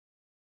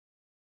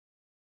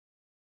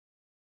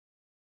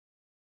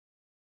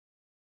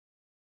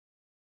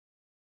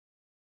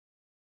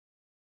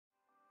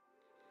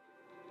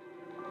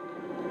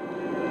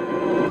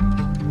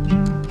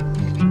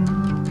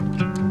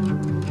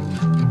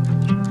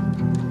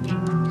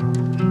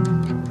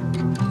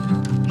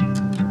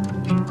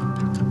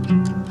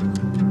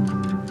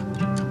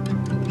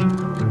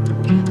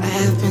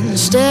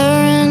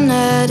staring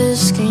at a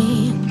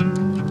screen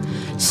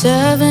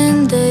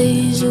 7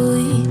 days a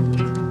week,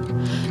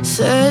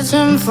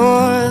 searching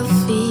for a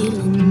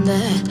feeling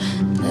that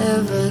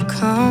never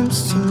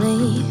comes to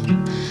me.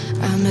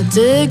 I'm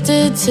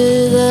addicted to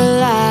the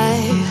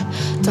light,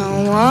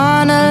 don't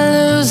wanna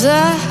lose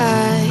a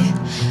high,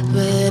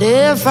 but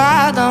if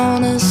I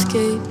don't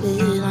escape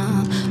it,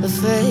 I'm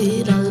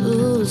afraid I'll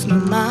lose my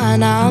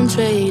mind. I'm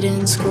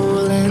trading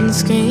scrolling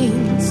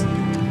screens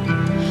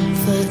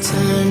for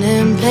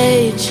turning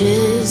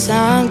pages.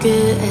 I'm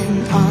getting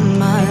on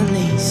my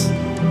knees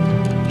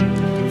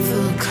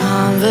for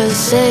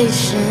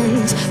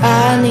conversations.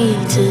 I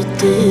need to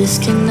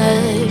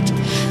disconnect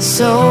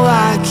so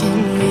I can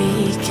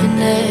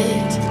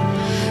reconnect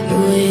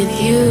with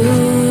you.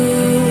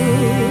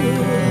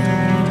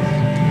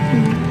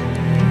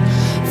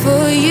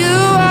 For you,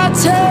 I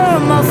turn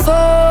my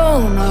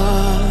phone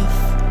off.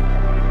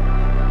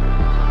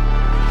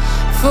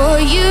 For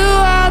you,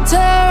 I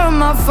turn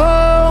my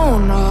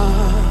phone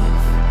off.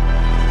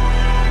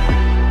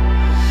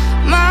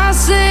 My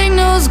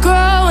signal's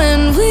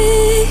growing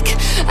weak,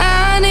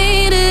 I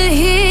need to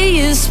hear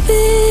you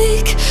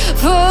speak.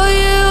 For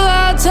you,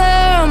 I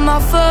turn my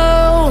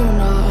phone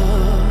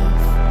off.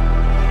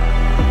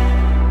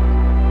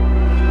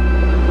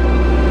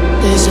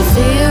 There's a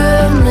fear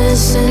of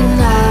missing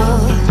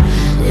out,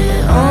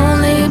 it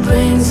only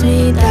brings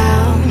me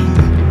down.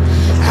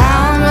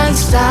 How much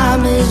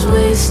time is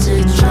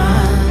wasted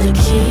trying to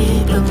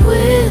keep up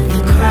with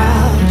the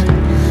crowd?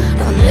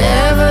 I'll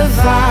never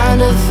find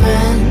a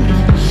friend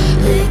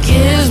that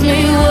gives me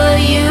what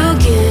you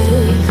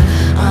give.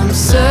 I'm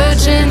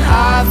searching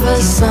hard for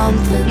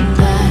something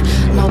that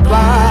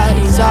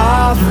nobody's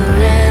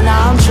offering.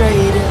 I'm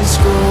trading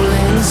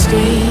scrolling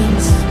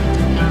screens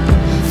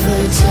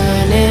for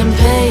turning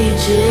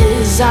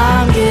pages.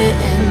 I'm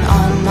getting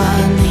on my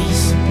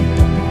knees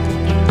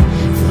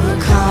for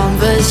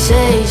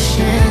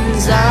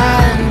conversations. I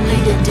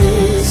need to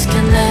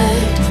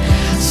disconnect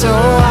so